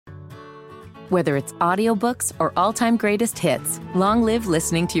Whether it's audiobooks or all-time greatest hits, long live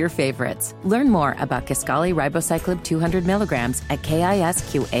listening to your favorites. Learn more about Kisqali Ribociclib 200 milligrams at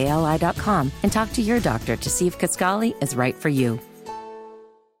KISQALI.com and talk to your doctor to see if Kisqali is right for you.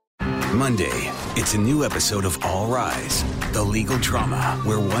 Monday, it's a new episode of All Rise, the legal drama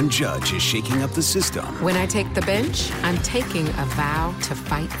where one judge is shaking up the system. When I take the bench, I'm taking a vow to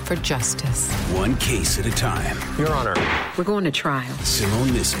fight for justice. One case at a time. Your Honor. We're going to trial. Simone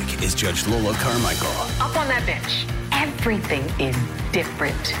Missick is Judge Lola Carmichael. Up on that bench. Everything is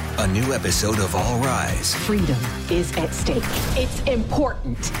different. A new episode of All Rise. Freedom is at stake. It's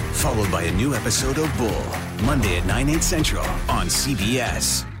important. Followed by a new episode of Bull. Monday at 9/8 Central on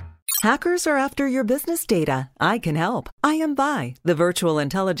CBS. Hackers are after your business data. I can help. I am Vi, the virtual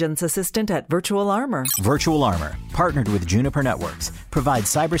intelligence assistant at Virtual Armor. Virtual Armor, partnered with Juniper Networks, provides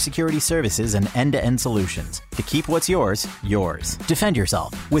cybersecurity services and end-to-end solutions to keep what's yours, yours. Defend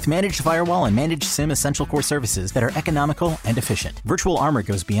yourself with managed firewall and managed SIEM essential core services that are economical and efficient. Virtual Armor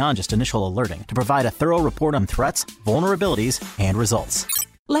goes beyond just initial alerting to provide a thorough report on threats, vulnerabilities, and results.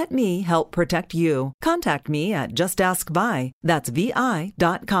 Let me help protect you. Contact me at JustAskVi. That's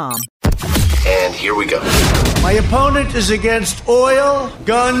VI.com. And here we go. My opponent is against oil,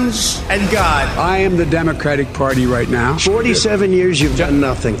 guns, and God. I am the Democratic Party right now. 47 years you've done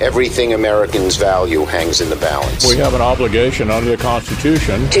nothing. Everything Americans value hangs in the balance. We have an obligation under the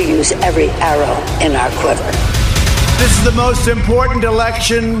Constitution to use every arrow in our quiver. This is the most important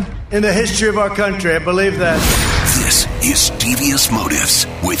election in the history of our country. I believe that. This is Devious Motives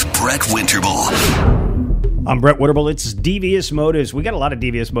with Brett Winterble. I'm Brett Winterble. It's Devious Motives. We got a lot of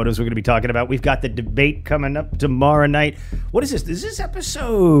devious motives we're going to be talking about. We've got the debate coming up tomorrow night. What is this? Is this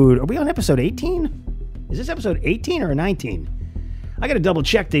episode? Are we on episode 18? Is this episode 18 or 19? I got to double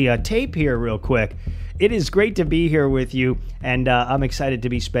check the tape here real quick. It is great to be here with you, and I'm excited to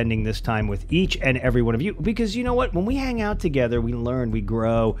be spending this time with each and every one of you, because you know what? When we hang out together, we learn, we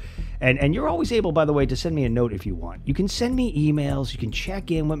grow, and you're always able, by the way, to send me a note if you want. You can send me emails, you can check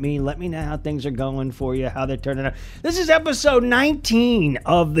in with me, let me know how things are going for you, how they're turning out. This is episode 19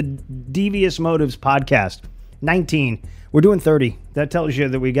 of the Devious Motives podcast. 19. We're doing 30. That tells you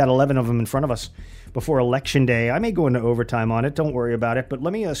that we got 11 of them in front of us before Election Day. I may go into overtime on it. Don't worry about it. But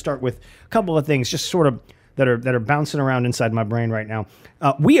let me start with a couple of things just sort of that are bouncing around inside my brain right now.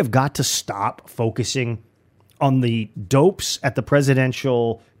 We have got to stop focusing on the dopes at the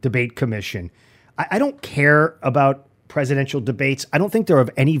Presidential Debate Commission. I don't care about presidential debates. I don't think they're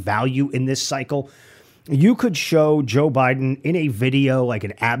of any value in this cycle. You could show Joe Biden in a video, like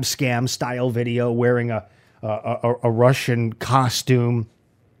an Abscam style video, wearing a Russian costume,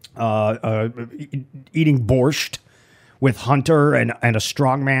 eating borscht with Hunter and a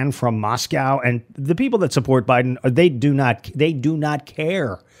strongman from Moscow, and the people that support Biden, they do not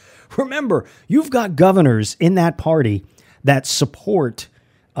care. Remember, you've got governors in that party that support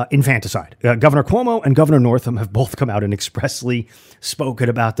infanticide. Governor Cuomo and Governor Northam have both come out and expressly spoken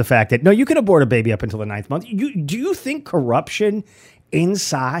about the fact that, no, you can abort a baby up until the 9th month. Do you think corruption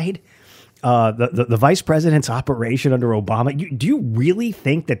inside the vice president's operation under Obama, do you really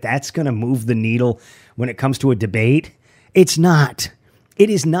think that that's going to move the needle when it comes to a debate? It's not. It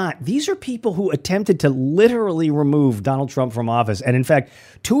is not. These are people who attempted to literally remove Donald Trump from office. And in fact,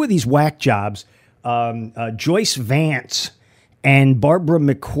 two of these whack jobs, Joyce Vance and Barbara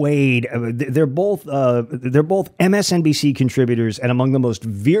McQuade, they're both MSNBC contributors and among the most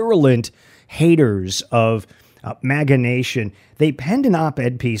virulent haters of MAGA Nation. They penned an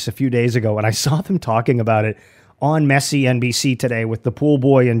op-ed piece a few days ago, and I saw them talking about it on Messy NBC today with the pool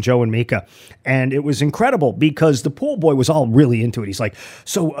boy and Joe and Mika. And it was incredible because the pool boy was all really into it. He's like,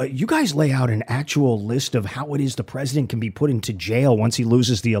 so you guys lay out an actual list of how it is the president can be put into jail once he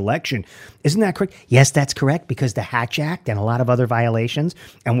loses the election. Isn't that correct? Yes, that's correct, because the Hatch Act and a lot of other violations.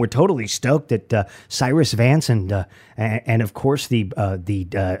 And we're totally stoked that Cyrus Vance and of course the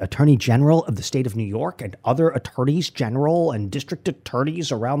Attorney General of the state of New York and other attorneys general and district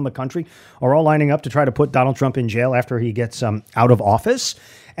attorneys around the country are all lining up to try to put Donald Trump in jail after he gets out of office.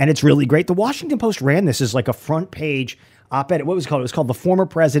 And it's really great. The Washington Post ran this as like a front page op-ed. What was it called? It was called The Former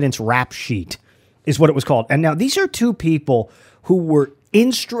President's Rap Sheet is what it was called. And now these are two people who were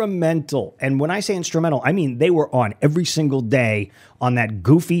instrumental. And when I say instrumental, I mean they were on every single day on that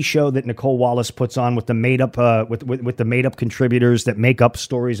goofy show that Nicole Wallace puts on with the made up with the made up contributors that make up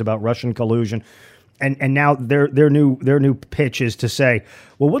stories about Russian collusion. And now their new pitch is to say,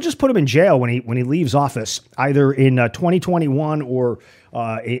 well, we'll just put him in jail when he leaves office, either in 2021 or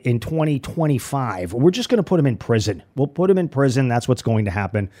in 2025. We're just going to put him in prison. We'll put him in prison. That's what's going to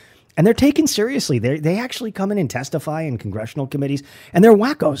happen. And they're taken seriously. They actually come in and testify in congressional committees, and they're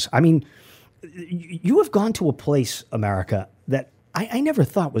wackos. I mean, you have gone to a place, America, that I never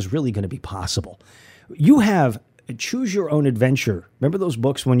thought was really going to be possible. You have Choose Your Own Adventure. Remember those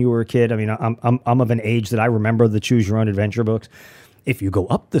books when you were a kid? I mean, I'm of an age that I remember the Choose Your Own Adventure books. If you go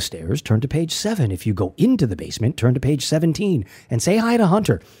up the stairs, turn to page 7. If you go into the basement, turn to page 17 and say hi to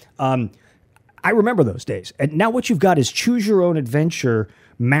Hunter. I remember those days. And now what you've got is Choose Your Own Adventure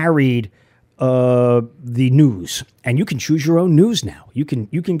married the news. And you can choose your own news now. You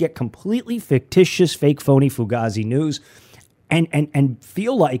can get completely fictitious, fake, phony, fugazi news and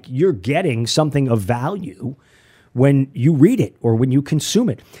feel like you're getting something of value when you read it or when you consume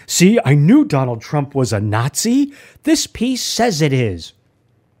it. See, I knew Donald Trump was a Nazi. This piece says it is.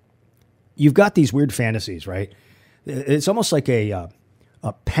 You've got these weird fantasies, right? It's almost like a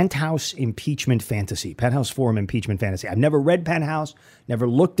Penthouse impeachment fantasy, Penthouse Forum impeachment fantasy. I've never read Penthouse, never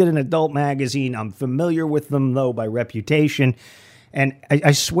looked at an adult magazine. I'm familiar with them, though, by reputation. And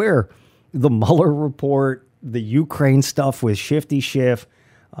I swear, the Mueller report, the Ukraine stuff with Shifty Schiff,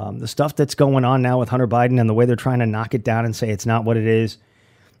 the stuff that's going on now with Hunter Biden and the way they're trying to knock it down and say it's not what it is,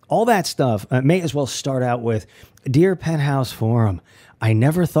 all that stuff may as well start out with, Dear Penthouse Forum, I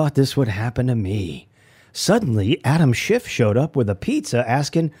never thought this would happen to me. Suddenly, Adam Schiff showed up with a pizza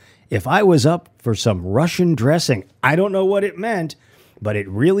asking if I was up for some Russian dressing. I don't know what it meant, but it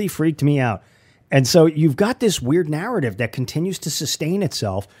really freaked me out. And so you've got this weird narrative that continues to sustain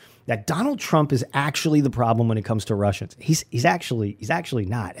itself that Donald Trump is actually the problem when it comes to Russians. He's actually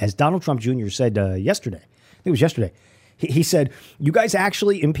not. As Donald Trump Jr. said yesterday, I think it was yesterday, he said, you guys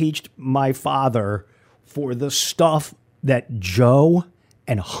actually impeached my father for the stuff that Joe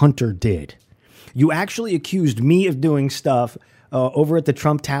and Hunter did. You actually accused me of doing stuff over at the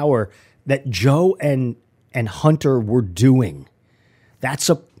Trump Tower that Joe and Hunter were doing. That's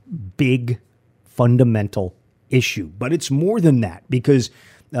a big fundamental issue. But it's more than that because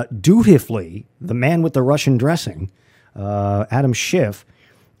dutifully, the man with the Russian dressing, Adam Schiff,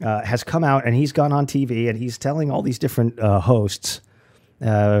 has come out and he's gone on TV and he's telling all these different hosts,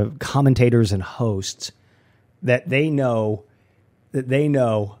 commentators and hosts, that they know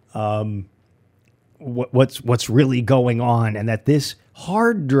what's really going on, and that this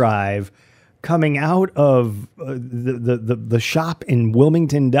hard drive coming out of the shop in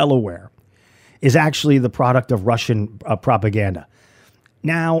Wilmington, Delaware, is actually the product of Russian propaganda.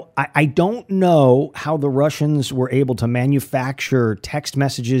 Now, I don't know how the Russians were able to manufacture text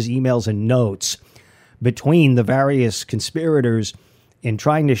messages, emails, and notes between the various conspirators in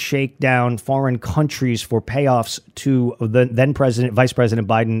trying to shake down foreign countries for payoffs to the then president, Vice President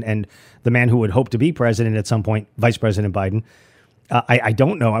Biden, and the man who would hope to be president at some point, Vice President Biden. I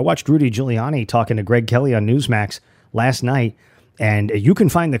don't know. I watched Rudy Giuliani talking to Greg Kelly on Newsmax last night, and you can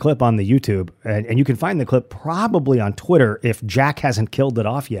find the clip on the YouTube, and you can find the clip probably on Twitter if Jack hasn't killed it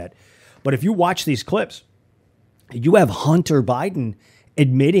off yet. But if you watch these clips, you have Hunter Biden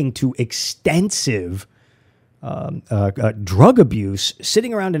admitting to extensive drug abuse,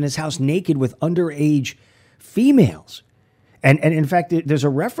 sitting around in his house naked with underage females. And in fact, there's a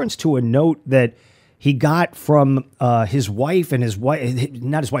reference to a note that he got from his wife and his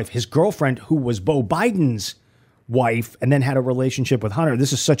girlfriend, who was Beau Biden's wife, and then had a relationship with Hunter.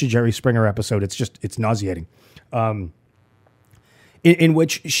 This is such a Jerry Springer episode. It's nauseating. In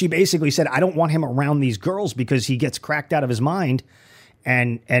which she basically said, I don't want him around these girls because he gets cracked out of his mind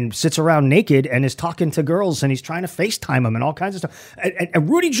and sits around naked and is talking to girls and he's trying to FaceTime them and all kinds of stuff. And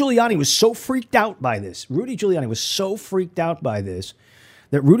Rudy Giuliani was so freaked out by this.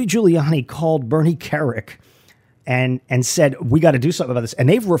 That Rudy Giuliani called Bernie Kerik and said, we got to do something about this. And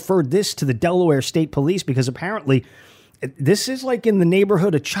they've referred this to the Delaware State Police because apparently this is like in the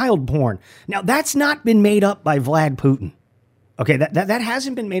neighborhood of child porn. Now, that's not been made up by Vlad Putin. Okay, that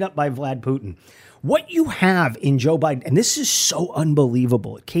hasn't been made up by Vlad Putin. What you have in Joe Biden, and this is so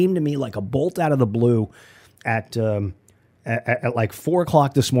unbelievable. It came to me like a bolt out of the blue at like 4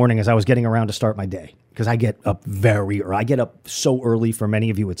 o'clock this morning as I was getting around to start my day, because I get up I get up so early. For many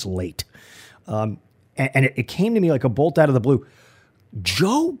of you, it's late. And it came to me like a bolt out of the blue.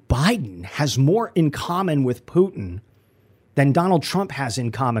 Joe Biden has more in common with Putin than Donald Trump has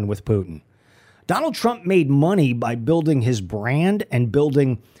in common with Putin. Donald Trump made money by building his brand and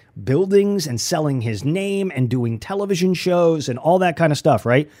building buildings and selling his name and doing television shows and all that kind of stuff,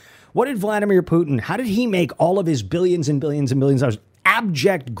 right? What did Vladimir Putin, how did he make all of his billions and billions and billions of dollars?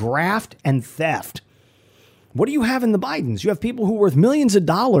 Abject graft and theft. What do you have in the Bidens? You have people who are worth millions of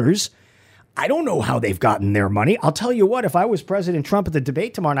dollars. I don't know how they've gotten their money. I'll tell you what, if I was President Trump at the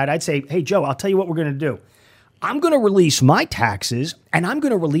debate tomorrow night, I'd say, hey, Joe, I'll tell you what we're going to do. I'm going to release my taxes and I'm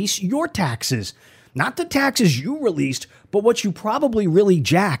going to release your taxes. Not the taxes you released, but what you probably really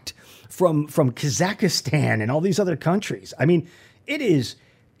jacked from Kazakhstan and all these other countries. I mean, it is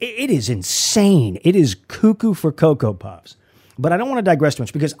insane. It is cuckoo for Cocoa Puffs. But I don't want to digress too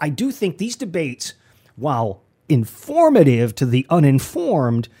much because I do think these debates, while informative to the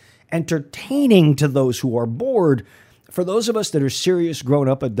uninformed, entertaining to those who are bored, for those of us that are serious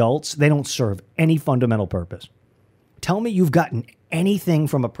grown-up adults, they don't serve any fundamental purpose. Tell me you've gotten anything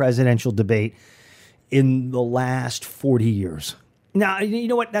from a presidential debate in the last 40 years. Now, you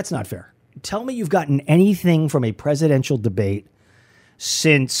know what? That's not fair. Tell me you've gotten anything from a presidential debate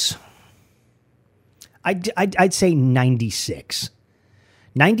since, I'd say 96.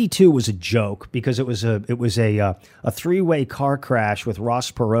 92 was a joke because it was a three-way car crash with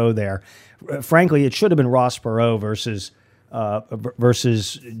Ross Perot there. Frankly, it should have been Ross Perot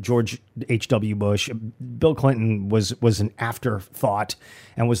versus George H.W. Bush. Bill Clinton was an afterthought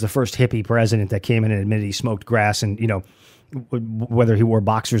and was the first hippie president that came in and admitted he smoked grass and, whether he wore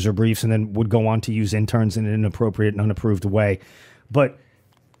boxers or briefs, and then would go on to use interns in an inappropriate and unapproved way. But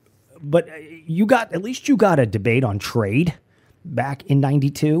you got a debate on trade back in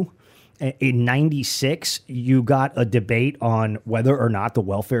 92. In 96, you got a debate on whether or not the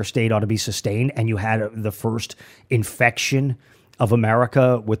welfare state ought to be sustained, and you had the first infection of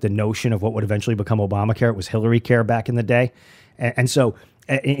America with the notion of what would eventually become Obamacare. It was Hillary Care back in the day. And so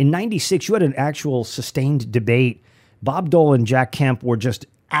in 96, you had an actual sustained debate. Bob Dole and Jack Kemp were just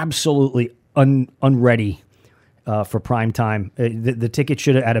absolutely unready for prime time. The ticket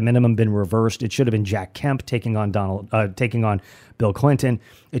should have, at a minimum, been reversed. It should have been Jack Kemp taking on Bill Clinton.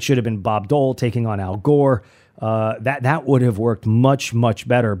 It should have been Bob Dole taking on Al Gore. That would have worked much, much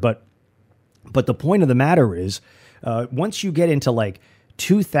better. But the point of the matter is, once you get into like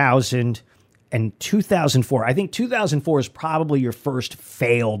 2000 and 2004, I think 2004 is probably your first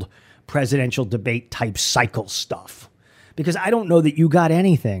failed presidential debate type cycle stuff, because I don't know that you got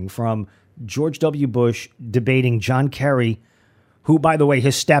anything from George W. Bush debating John Kerry, who, by the way,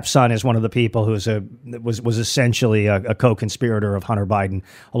 his stepson is one of the people who was essentially a co-conspirator of Hunter Biden,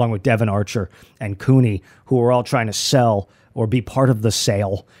 along with Devin Archer and Cooney, who were all trying to sell or be part of the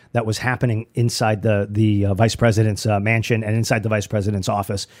sale that was happening inside the vice president's mansion and inside the vice president's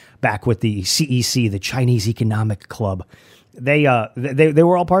office back with the CEC, the Chinese Economic Club. They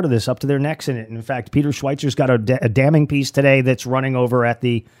were all part of this, up to their necks in it. And in fact, Peter Schweitzer's got a damning piece today that's running over at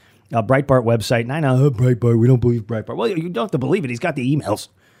the Breitbart website. And I know, Breitbart, we don't believe Breitbart. Well, you don't have to believe it. He's got the emails.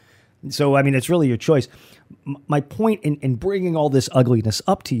 So, I mean, it's really your choice. My point in bringing all this ugliness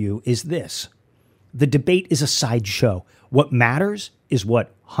up to you is this. The debate is a sideshow. What matters is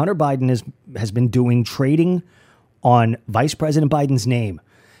what Hunter Biden has been doing, trading on Vice President Biden's name.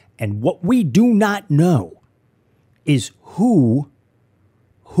 And what we do not know is who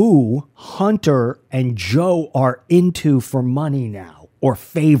Hunter and Joe are into for money now, or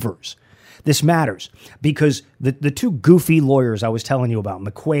favors. This matters because the two goofy lawyers I was telling you about,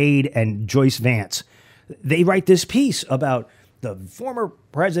 McQuaid and Joyce Vance, they write this piece about the former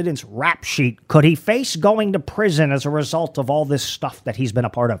president's rap sheet. Could he face going to prison as a result of all this stuff that he's been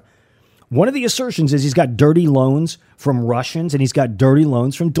a part of? One of the assertions is he's got dirty loans from Russians and he's got dirty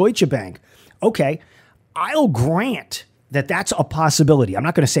loans from Deutsche Bank. Okay, I'll grant that that's a possibility. I'm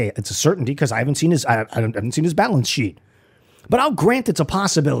not going to say it's a certainty because I haven't seen his balance sheet. But I'll grant it's a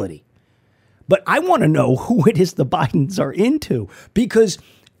possibility. But I want to know who it is the Bidens are into, because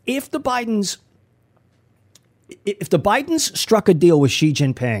if the Bidens struck a deal with Xi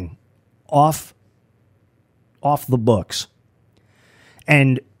Jinping off the books,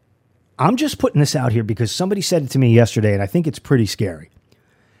 and I'm just putting this out here because somebody said it to me yesterday, and I think it's pretty scary.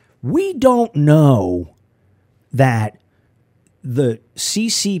 We don't know that the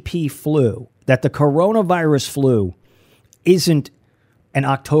CCP flu, that the coronavirus flu, isn't an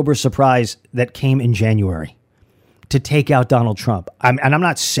October surprise that came in January to take out Donald Trump. And I'm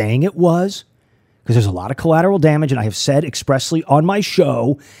not saying it was, because there's a lot of collateral damage, and I have said expressly on my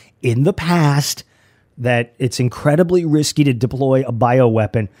show in the past that it's incredibly risky to deploy a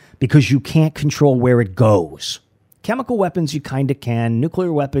bioweapon because you can't control where it goes. Chemical weapons, you kind of can.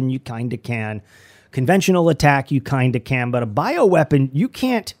 Nuclear weapon, you kind of can. Conventional attack, you kind of can. But a bioweapon, you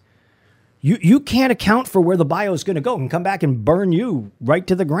can't. You can't account for where the bio is going to go and come back and burn you right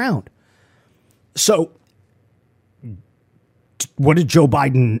to the ground. So what did Joe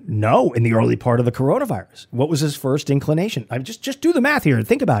Biden know in the early part of the coronavirus? What was his first inclination? I just do the math here and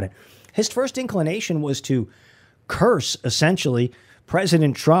think about it. His first inclination was to curse, essentially,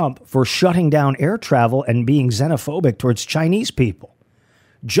 President Trump for shutting down air travel and being xenophobic towards Chinese people.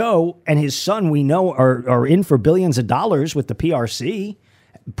 Joe and his son, we know, are in for billions of dollars with the PRC,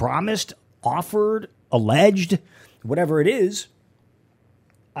 promised, offered, alleged, whatever it is.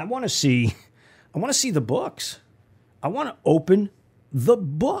 I want to see the books. I want to open the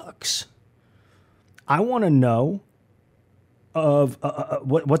books. I want to know of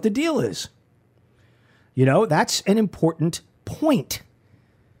what the deal is. You know, that's an important point.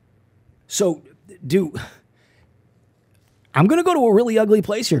 So, I'm going to go to a really ugly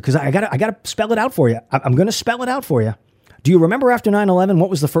place here because I got to spell it out for you. I'm going to spell it out for you. Do you remember after 9/11, what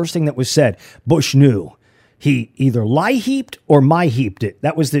was the first thing that was said? Bush knew. He either lie heaped or my heaped it.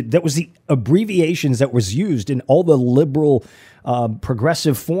 That was the abbreviations that was used in all the liberal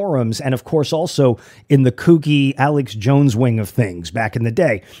progressive forums, and of course also in the kooky Alex Jones wing of things back in the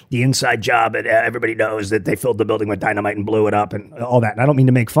day. The inside job, and everybody knows that they filled the building with dynamite and blew it up and all that. And I don't mean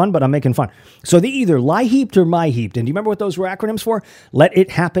to make fun, but I'm making fun. So they either lie heaped or my heaped. And do you remember what those were acronyms for? Let it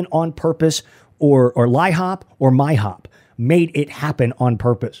happen on purpose, or lie hop, or my hop. Made it happen on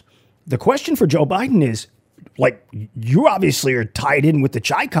purpose. The question for Joe Biden is, like, you obviously are tied in with the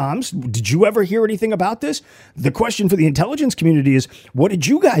Chi-Coms. Did you ever hear anything about this? The question for the intelligence community is, what did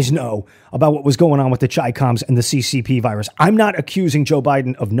you guys know about what was going on with the Chi-Coms and the CCP virus? I'm not accusing Joe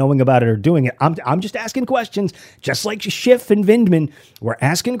Biden of knowing about it or doing it. I'm just asking questions, just like Schiff and Vindman. We're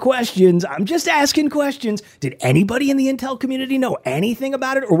asking questions. I'm just asking questions. Did anybody in the intel community know anything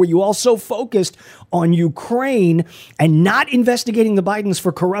about it? Or were you all so focused on Ukraine and not investigating the Bidens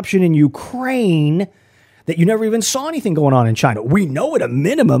for corruption in Ukraine that you never even saw anything going on in China? We know at a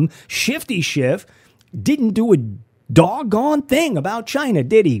minimum, Shifty Schiff didn't do a doggone thing about China,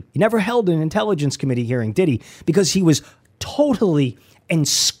 did he? He never held an intelligence committee hearing, did he? Because he was totally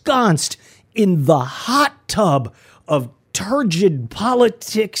ensconced in the hot tub of turgid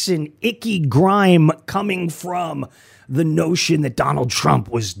politics and icky grime coming from the notion that Donald Trump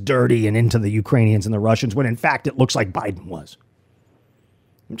was dirty and into the Ukrainians and the Russians, when in fact it looks like Biden was.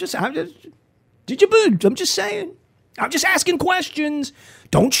 I'm just saying. I'm just asking questions.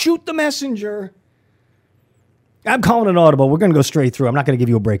 Don't shoot the messenger. I'm calling an audible. We're going to go straight through. I'm not going to give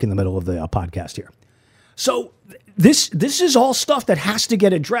you a break in the middle of the podcast here. So this is all stuff that has to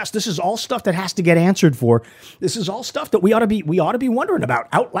get addressed. This is all stuff that has to get answered for. This is all stuff that we ought to be wondering about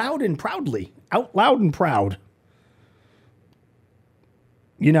out loud and proudly. Out loud and proud.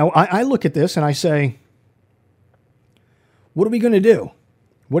 You know, I look at this and I say, what are we going to do?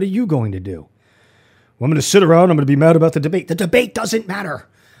 What are you going to do? Well, I'm going to sit around. I'm going to be mad about the debate. The debate doesn't matter.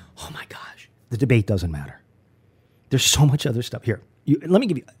 Oh, my gosh. The debate doesn't matter. There's so much other stuff. Here, let me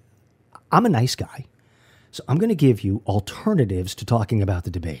give you, I'm a nice guy, so I'm going to give you alternatives to talking about the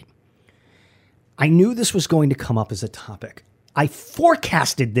debate. I knew this was going to come up as a topic. I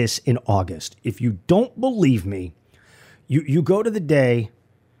forecasted this in August. If you don't believe me, you go to the day,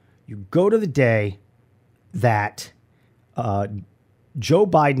 that Joe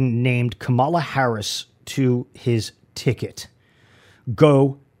Biden named Kamala Harris to his ticket.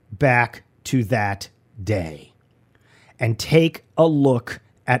 Go back to that day and take a look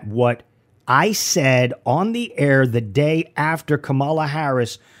at what I said on the air the day after Kamala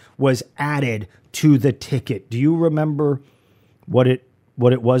Harris was added to the ticket. Do you remember what it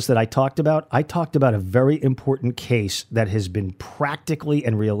was that I talked about? I talked about a very important case that has been practically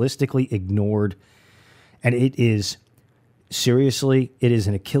and realistically ignored. And it is, seriously, it is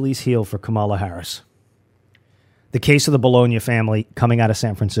an Achilles heel for Kamala Harris. The case of the Bologna family coming out of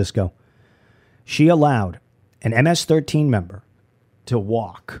San Francisco. She allowed an MS-13 member to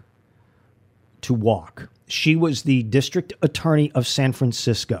walk. She was the district attorney of San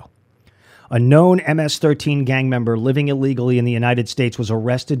Francisco. A known MS-13 gang member living illegally in the United States was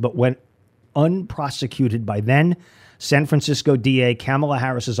arrested but went unprosecuted by then San Francisco DA Kamala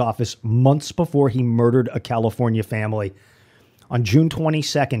Harris's office months before he murdered a California family. On June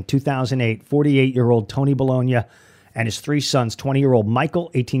 22nd, 2008, 48-year-old Tony Bologna and his three sons, 20-year-old Michael,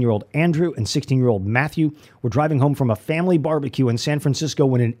 18-year-old Andrew, and 16-year-old Matthew, were driving home from a family barbecue in San Francisco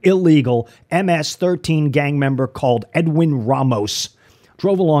when an illegal MS-13 gang member called Edwin Ramos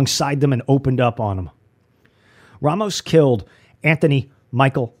drove alongside them and opened up on them. Ramos killed Anthony,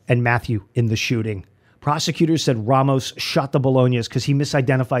 Michael, and Matthew in the shooting. Prosecutors said Ramos shot the Bolognas because he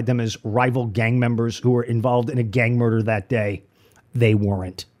misidentified them as rival gang members who were involved in a gang murder that day. They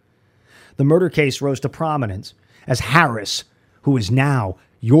weren't. The murder case rose to prominence as Harris, who is now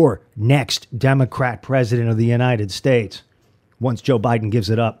your next Democrat president of the United States, once Joe Biden gives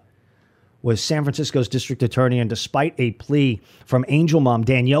it up, was San Francisco's district attorney. And despite a plea from angel mom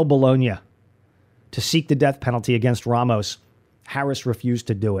Danielle Bologna to seek the death penalty against Ramos, Harris refused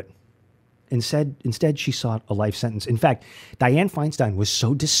to do it. Instead, she sought a life sentence. In fact, Dianne Feinstein was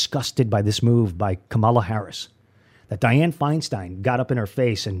so disgusted by this move by Kamala Harris that Dianne Feinstein got up in her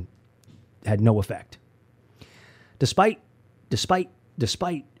face and had no effect. Despite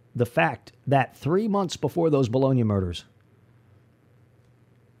despite the fact that 3 months before those Bologna murders,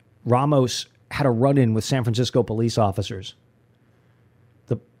 Ramos had a run-in with San Francisco police officers.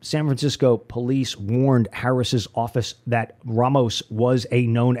 The San Francisco police warned Harris's office that Ramos was a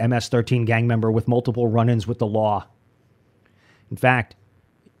known MS-13 gang member with multiple run-ins with the law. In fact,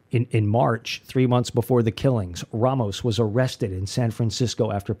 in March, 3 months before the killings, Ramos was arrested in San Francisco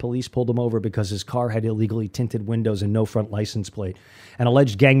after police pulled him over because his car had illegally tinted windows and no front license plate. An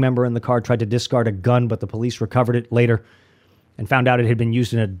alleged gang member in the car tried to discard a gun, but the police recovered it later and found out it had been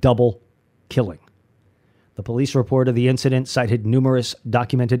used in a double killing. The police report of the incident cited numerous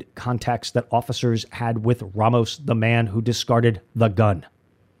documented contacts that officers had with Ramos, the man who discarded the gun,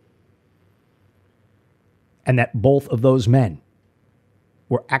 and that both of those men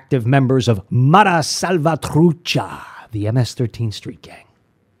were active members of Mara Salvatrucha, the MS-13 street gang.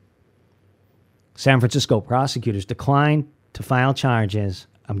 San Francisco prosecutors declined to file charges.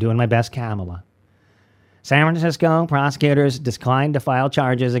 I'm doing my best, Kamala. San Francisco prosecutors declined to file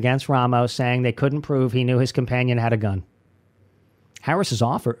charges against Ramos, saying they couldn't prove he knew his companion had a gun. Harris's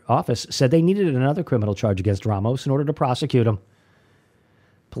office said they needed another criminal charge against Ramos in order to prosecute him.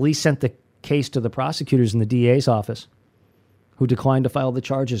 Police sent the case to the prosecutors in the DA's office, who declined to file the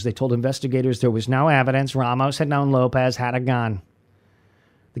charges. They told investigators there was no evidence Ramos had known Lopez had a gun.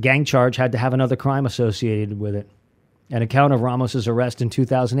 The gang charge had to have another crime associated with it. An account of Ramos's arrest in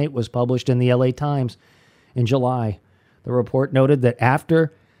 2008 was published in the LA Times in July. The report noted that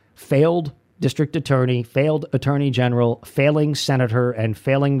after failed district attorney, failed attorney general, failing senator, and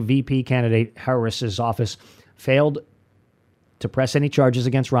failing VP candidate, Harris's office failed to press any charges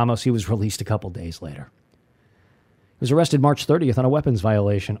against Ramos, he was released a couple days later. He was arrested March 30th on a weapons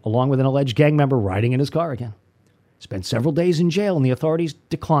violation, along with an alleged gang member riding in his car again. Spent several days in jail, and the authorities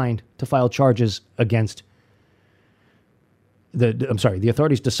declined to file charges against the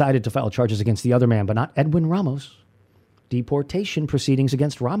authorities decided to file charges against the other man, but not Edwin Ramos. Deportation proceedings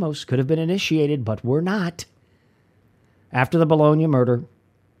against Ramos could have been initiated, but were not. After the Bologna murder,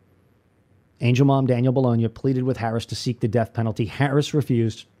 Angel Mom Daniel Bologna pleaded with Harris to seek the death penalty. Harris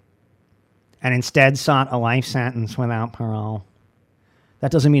refused and instead sought a life sentence without parole.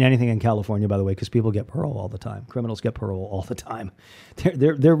 That doesn't mean anything in California, by the way, because people get parole all the time. Criminals get parole all the time.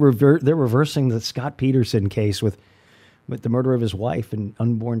 They're reversing the Scott Peterson case with the murder of his wife and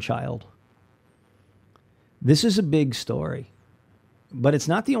unborn child. This is a big story, but it's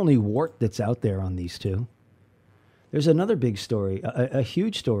not the only wart that's out there on these two. There's another big story, a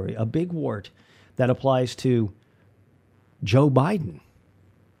huge story, a big wart that applies to Joe Biden.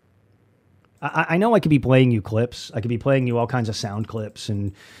 I know I could be playing you clips. I could be playing you all kinds of sound clips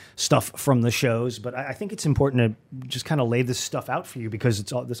and stuff from the shows, but I think it's important to just kind of lay this stuff out for you because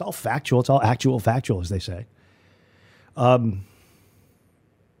it's all factual. It's all actual factual, as they say. You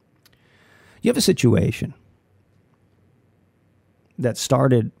have a situation that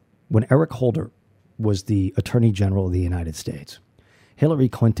started when Eric Holder was the Attorney General of the United States. Hillary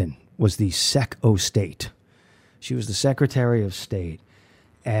Clinton was the Sec o State. She was the Secretary of State.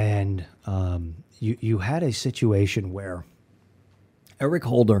 And you had a situation where Eric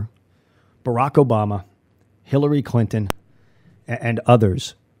Holder, Barack Obama, Hillary Clinton, and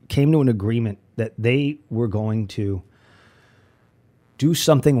others came to an agreement that they were going to do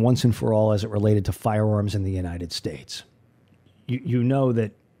something once and for all as it related to firearms in the United States. You know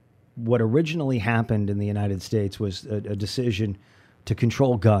that what originally happened in the United States was a decision to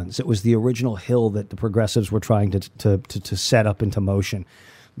control guns. It was the original hill that the progressives were trying to set up into motion.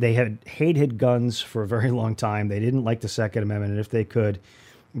 They had hated guns for a very long time. They didn't like the Second Amendment, and if they could,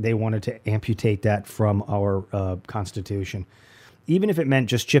 they wanted to amputate that from our Constitution, even if it meant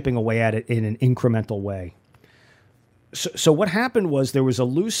just chipping away at it in an incremental way. So what happened was there was a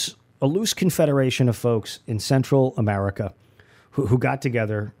loose confederation of folks in Central America who got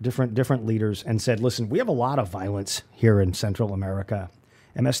together, different leaders, and said, listen, we have a lot of violence here in Central America.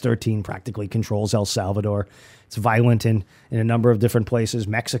 MS-13 practically controls El Salvador. It's violent in a number of different places.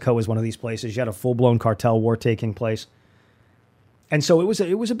 Mexico is one of these places. You had a full-blown cartel war taking place. And so it was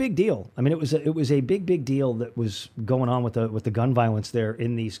a big deal. I mean, it was a big deal that was going on with the gun violence there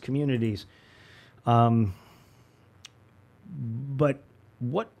in these communities. But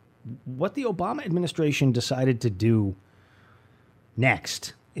what the Obama administration decided to do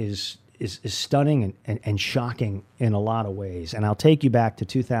next is stunning and shocking in a lot of ways. And I'll take you back to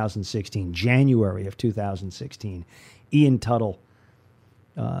 2016, January of 2016. Ian Tuttle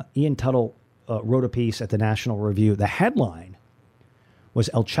wrote a piece at the National Review. The headline was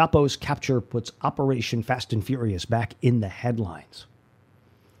El Chapo's capture puts Operation Fast and Furious back in the headlines.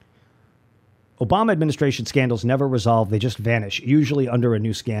 Obama administration scandals never resolve. They just vanish, usually under a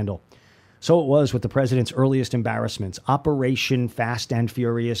new scandal. So it was with the president's earliest embarrassments. Operation Fast and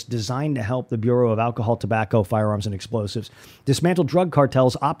Furious, designed to help the Bureau of Alcohol, Tobacco, Firearms, and Explosives dismantle drug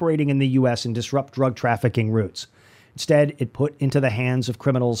cartels operating in the U.S. and disrupt drug trafficking routes. Instead, it put into the hands of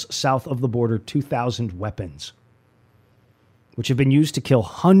criminals south of the border 2,000 weapons, which have been used to kill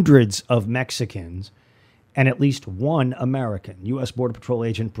hundreds of Mexicans and at least one American, U.S. Border Patrol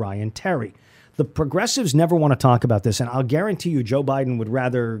agent Brian Terry. The progressives never want to talk about this, and I'll guarantee you Joe Biden would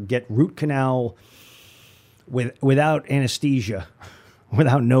rather get root canal without anesthesia,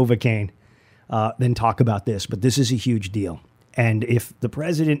 without Novocaine, than talk about this. But this is a huge deal. And if the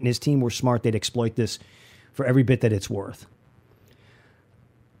president and his team were smart, they'd exploit this for every bit that it's worth.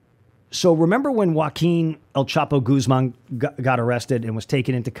 So remember when Joaquin El Chapo Guzman got arrested and was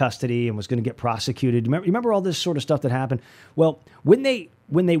taken into custody and was going to get prosecuted? Remember all this sort of stuff that happened? Well, when they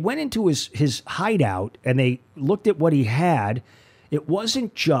went into his hideout and they looked at what he had, it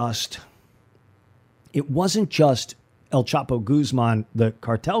wasn't just El Chapo Guzman, the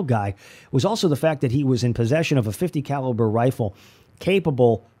cartel guy. It was also the fact that he was in possession of a .50 caliber rifle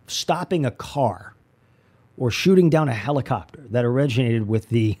capable of stopping a car or shooting down a helicopter that originated with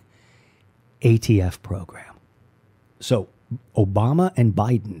the ATF program. So Obama and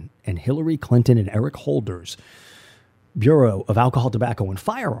Biden and Hillary Clinton and Eric Holder's Bureau of Alcohol, Tobacco, and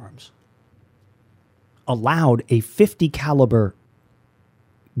Firearms allowed a .50 caliber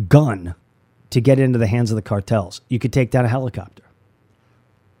gun to get into the hands of the cartels. You could take down a helicopter,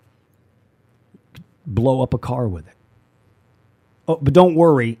 blow up a car with it. Oh, but don't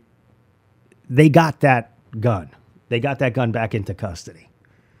worry, they got that gun. They got that gun back into custody.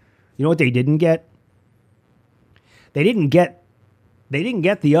 You know what they didn't get? They didn't get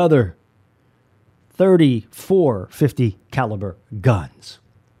the other 34 .50 caliber guns.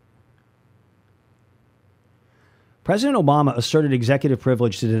 President Obama asserted executive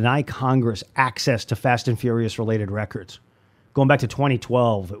privilege to deny Congress access to Fast and Furious related records. Going back to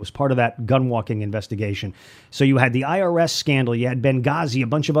 2012, it was part of that gunwalking investigation. So you had the IRS scandal, you had Benghazi, a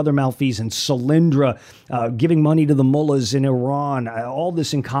bunch of other malfeasance, Solyndra, giving money to the mullahs in Iran, all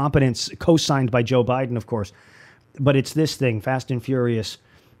this incompetence co-signed by Joe Biden, of course. But it's this thing, Fast and Furious,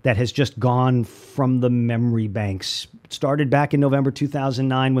 that has just gone from the memory banks. It started back in November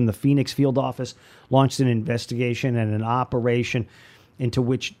 2009 when the Phoenix field office launched an investigation and an operation into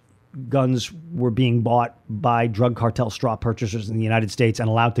which guns were being bought by drug cartel straw purchasers in the United States and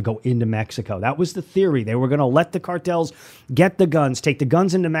allowed to go into Mexico. That was the theory. They were going to let the cartels get the guns, take the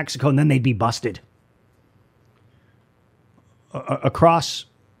guns into Mexico, and then they'd be busted. Across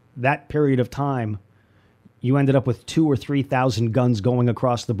that period of time, you ended up with 2,000 or 3,000 guns going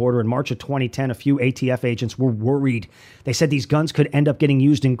across the border. In March of 2010, a few ATF agents were worried. They said these guns could end up getting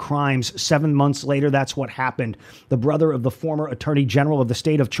used in crimes. 7 months later, that's what happened. The brother of the former Attorney General of the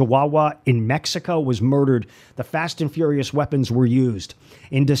state of Chihuahua in Mexico was murdered. The Fast and Furious weapons were used.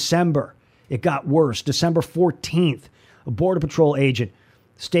 In December, it got worse. December 14th, a Border Patrol agent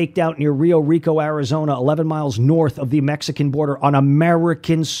staked out near Rio Rico, Arizona, 11 miles north of the Mexican border on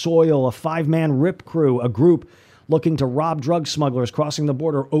American soil. A 5-man RIP crew, a group looking to rob drug smugglers crossing the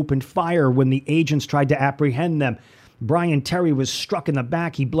border, opened fire when the agents tried to apprehend them. Brian Terry was struck in the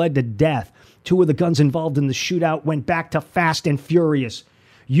back. He bled to death. 2 of the guns involved in the shootout went back to Fast and Furious.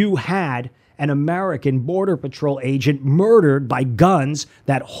 You had an American Border Patrol agent murdered by guns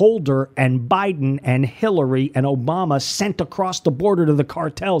that Holder and Biden and Hillary and Obama sent across the border to the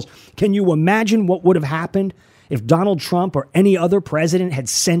cartels. Can you imagine what would have happened if Donald Trump or any other president had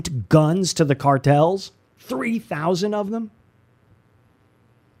sent guns to the cartels? 3,000 of them?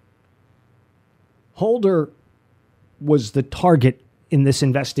 Holder was the target in this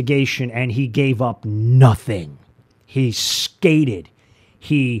investigation, and he gave up nothing. He skated.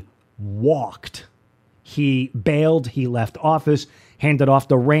 He walked. He bailed. He left office, handed off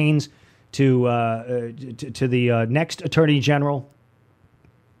the reins to the next Attorney General,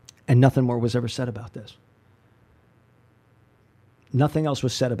 and nothing more was ever said about this. Nothing else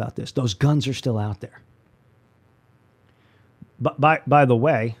was said about this. Those guns are still out there. But by the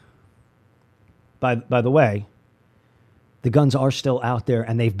way, the guns are still out there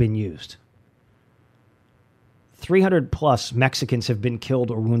and they've been used. 300 plus Mexicans have been killed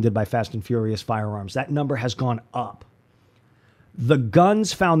or wounded by Fast and Furious firearms. That number has gone up. The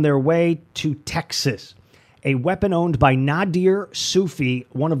guns found their way to Texas. A weapon owned by Nadir Sufi,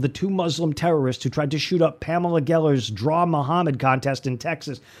 one of the 2 Muslim terrorists who tried to shoot up Pamela Geller's Draw Muhammad contest in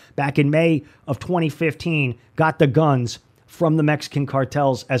Texas back in May of 2015, got the guns from the Mexican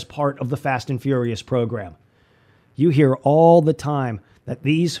cartels as part of the Fast and Furious program. You hear all the time that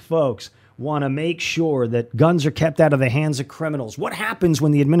these folks want to make sure that guns are kept out of the hands of criminals. What happens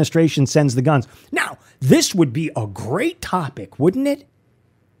when the administration sends the guns? Now, this would be a great topic, wouldn't it?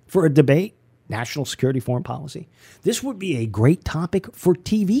 For a debate, national security, foreign policy. This would be a great topic for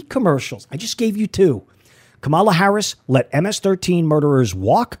TV commercials. I just gave you 2. Kamala Harris let MS-13 murderers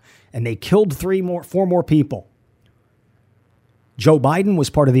walk, and they killed 4 more people. Joe Biden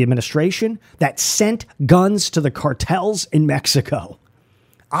was part of the administration that sent guns to the cartels in Mexico.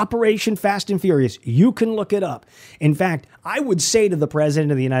 Operation Fast and Furious. You can look it up. In fact, I would say to the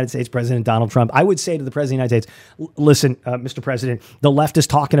President of the United States, President Donald Trump, I would say to the President of the United States, listen, Mr. President, the left is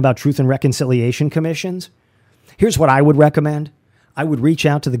talking about truth and reconciliation commissions. Here's what I would recommend. I would reach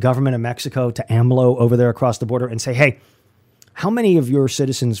out to the government of Mexico, to AMLO over there across the border, and say, hey, how many of your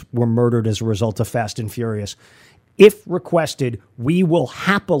citizens were murdered as a result of Fast and Furious? If requested, we will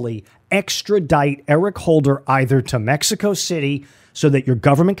happily extradite Eric Holder either to Mexico City so that your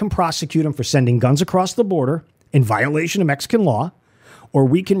government can prosecute him for sending guns across the border in violation of Mexican law, or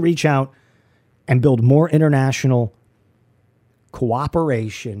we can reach out and build more international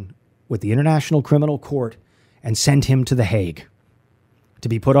cooperation with the International Criminal Court and send him to The Hague to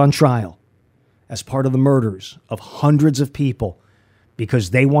be put on trial as part of the murders of hundreds of people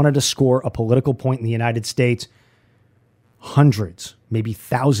because they wanted to score a political point in the United States. Hundreds, maybe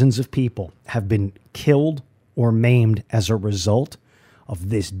thousands of people have been killed or maimed as a result of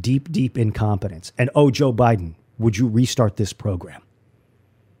this deep, deep incompetence. And Joe Biden, would you restart this program?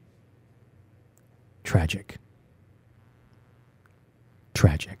 Tragic.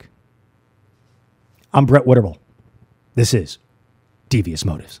 Tragic. I'm Brett Winterble. This is Devious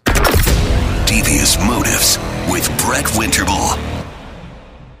Motives. Devious Motives with Brett Winterble.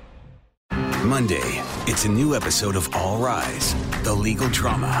 Monday, it's a new episode of All Rise, the legal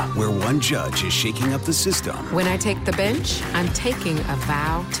drama where one judge is shaking up the system. When I take the bench, I'm taking a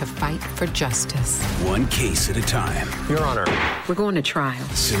vow to fight for justice. One case at a time. Your Honor. We're going to trial.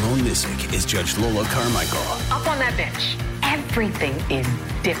 Simone Missick is Judge Lola Carmichael. Up on that bench. Everything is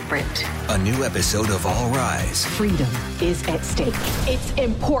different. A new episode of All Rise. Freedom is at stake. It's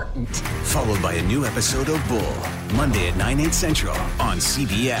important. Followed by a new episode of Bull, Monday at 9/8 Central on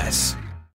CBS.